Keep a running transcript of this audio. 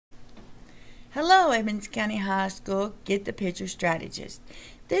Hello, Edmonson County High School Get the Picture Strategist.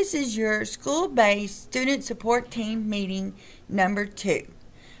 This is your school-based student support team meeting number 2.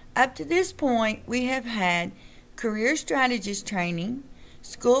 Up to this point, we have had career strategist training,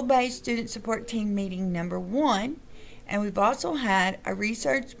 school-based student support team meeting number 1, and we've also had a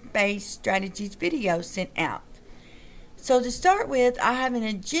research-based strategies video sent out. So to start with, I have an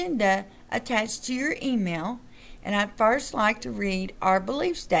agenda attached to your email, and I'd first like to read our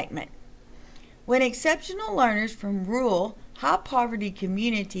belief statement. When exceptional learners from rural, high-poverty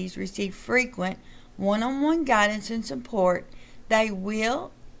communities receive frequent one-on-one guidance and support, they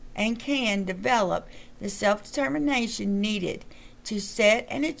will and can develop the self-determination needed to set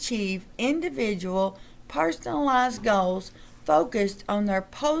and achieve individual, personalized goals focused on their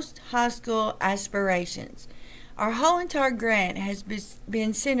post-high school aspirations. Our whole entire grant has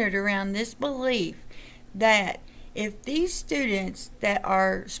been centered around this belief that if these students that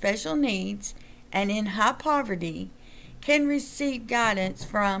are special needs and in high poverty can receive guidance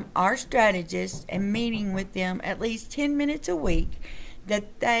from our strategists and meeting with them at least 10 minutes a week,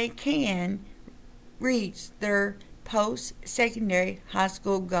 that they can reach their post-secondary high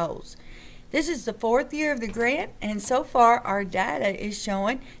school goals. This is the 4th year of the grant, and so far our data is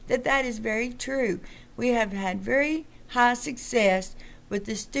showing that that is very true. We have had very high success with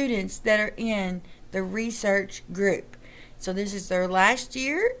the students that are in the research group. So this is their last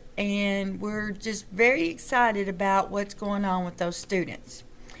year, and we're just very excited about what's going on with those students.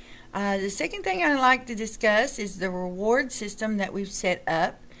 The second thing I'd like to discuss is the reward system that we've set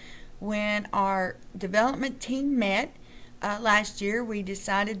up. When our development team met last year, we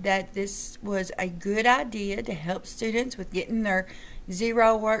decided that this was a good idea to help students with getting their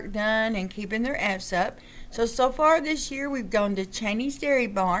zero work done and keeping their F's up. So far this year we've gone to Cheney's Dairy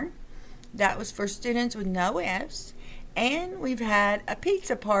Barn. That was for students with no F's. And we've had a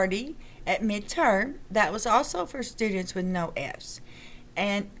pizza party at midterm that was also for students with no F's.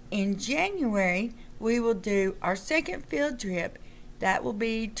 And in January, we will do our second field trip. That will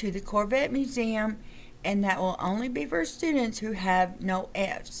be to the Corvette Museum, and that will only be for students who have no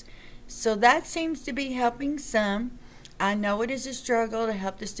F's. So that seems to be helping some. I know it is a struggle to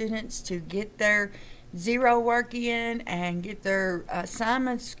help the students to get their zero work in and get their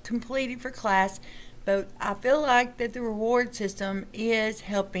assignments completed for class, but I feel like that the reward system is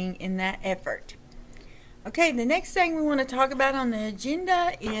helping in that effort. Okay, the next thing we want to talk about on the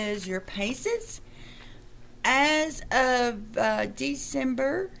agenda is your PACEs. As of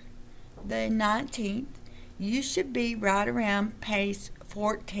December the 19th, you should be right around PACE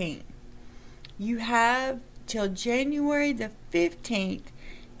 14. You have till January the 15th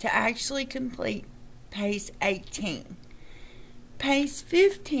to actually complete PACE 18. PACE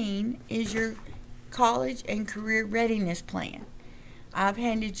 15 is your college and career readiness plan. I've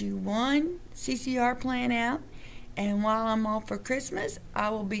handed you one CCR plan out, and while I'm off for Christmas, I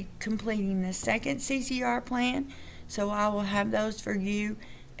will be completing the second CCR plan, so I will have those for you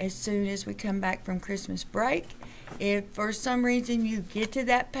as soon as we come back from Christmas break. If for some reason you get to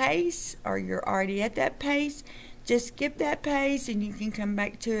that pace or you're already at that pace, just skip that pace and you can come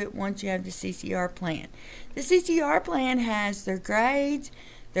back to it once you have the CCR plan. The CCR plan has their grades,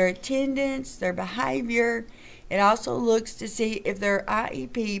 their attendance, their behavior. It also looks to see if their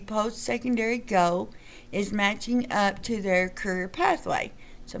IEP post-secondary goal is matching up to their career pathway.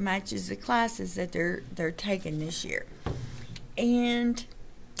 So matches the classes that they're taking this year. And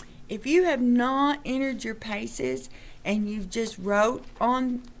if you have not entered your PACEs and you've just wrote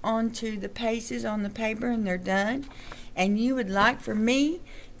onto the PACEs on the paper and they're done, and you would like for me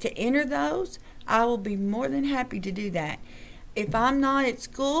to enter those, I will be more than happy to do that. If I'm not at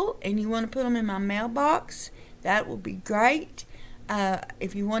school and you want to put them in my mailbox, that will be great.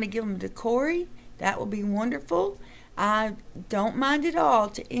 If you want to give them to Corey, that will be wonderful. I don't mind at all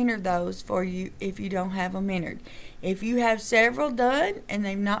to enter those for you if you don't have them entered. If you have several done and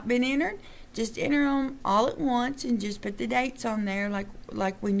they've not been entered, just enter them all at once and just put the dates on there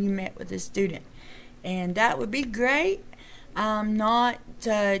like when you met with a student. And that would be great. I'm not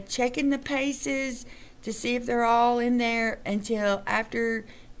checking the PACEs to see if they're all in there until after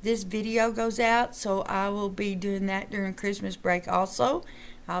this video goes out, so I will be doing that during Christmas break also.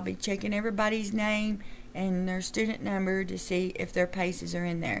 I'll be checking everybody's name and their student number to see if their PACEs are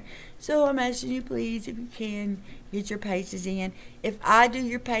in there. So I'm asking you, please, if you can, get your PACEs in. If I do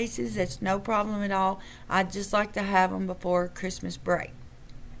your PACEs, that's no problem at all. I'd just like to have them before Christmas break.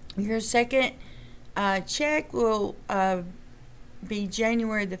 Your second check will be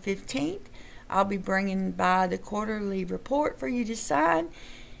January the 15th. I'll be bringing by the quarterly report for you to sign.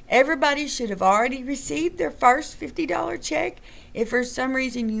 Everybody should have already received their first $50 check. If for some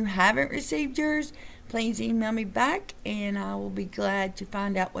reason you haven't received yours, please email me back and I will be glad to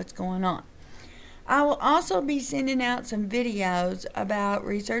find out what's going on. I will also be sending out some videos about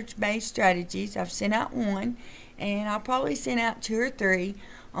research-based strategies. I've sent out one, and I'll probably send out 2 or 3.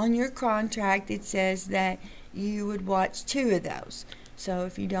 On your contract, it says that you would watch 2 of those. So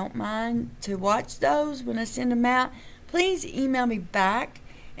if you don't mind to watch those when I send them out, please email me back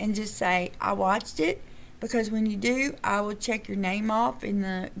and just say, I watched it, because when you do, I will check your name off in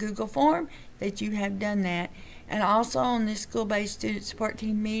the Google form that you have done that. And also on this school-based student support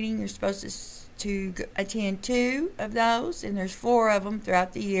team meeting, you're supposed to attend 2 of those, and there's 4 of them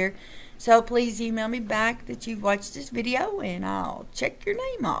throughout the year. So please email me back that you've watched this video and I'll check your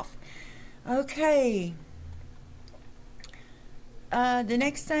name off. Okay. The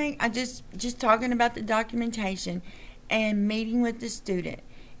next thing, I just talking about the documentation and meeting with the student.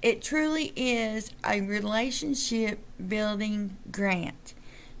 It truly is a relationship building grant.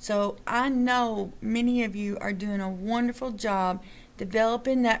 So I know many of you are doing a wonderful job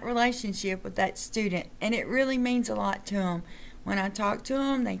developing that relationship with that student, and it really means a lot to them. When I talk to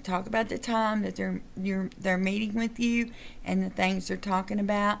them, they talk about the time that they're meeting with you and the things they're talking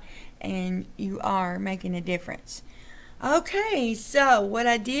about, and you are making a difference. Okay, so what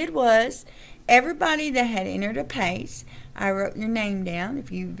I did was, everybody that had entered a PACE, I wrote your name down.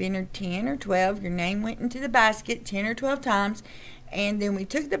 If you've entered 10 or 12, your name went into the basket 10 or 12 times, and then we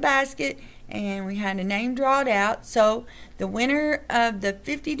took the basket and we had a name drawn out. So the winner of the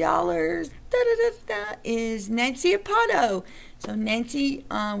 $50 is Nancy Apato. So Nancy,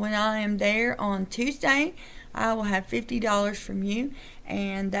 when I am there on Tuesday, I will have $50 from you,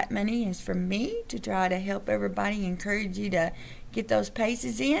 and that money is from me to try to help everybody, encourage you to get those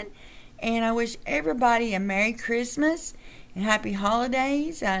paces in. And I wish everybody a Merry Christmas and Happy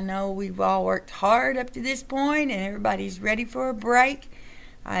Holidays. I know we've all worked hard up to this point and everybody's ready for a break.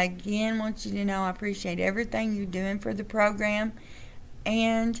 I again want you to know I appreciate everything you're doing for the program,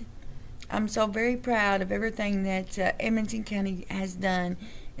 and I'm so very proud of everything that Edmonson County has done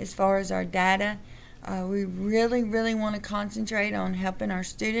as far as our data. We really want to concentrate on helping our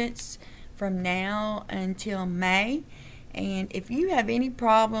students from now until May. And if you have any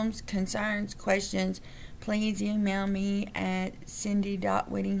problems, concerns, questions, please email me at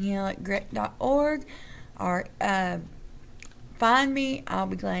cindy.whittinghill@gret.org, or find me. I'll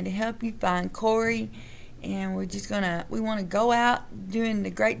be glad to help you. Find Corey, and we want to go out doing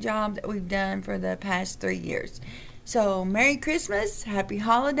the great job that we've done for the past 3 years. So Merry Christmas, Happy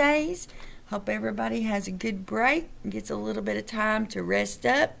Holidays. Hope everybody has a good break and gets a little bit of time to rest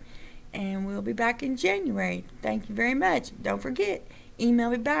up, and we'll be back in January. Thank you very much. Don't forget, email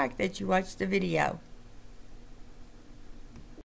me back that you watched the video.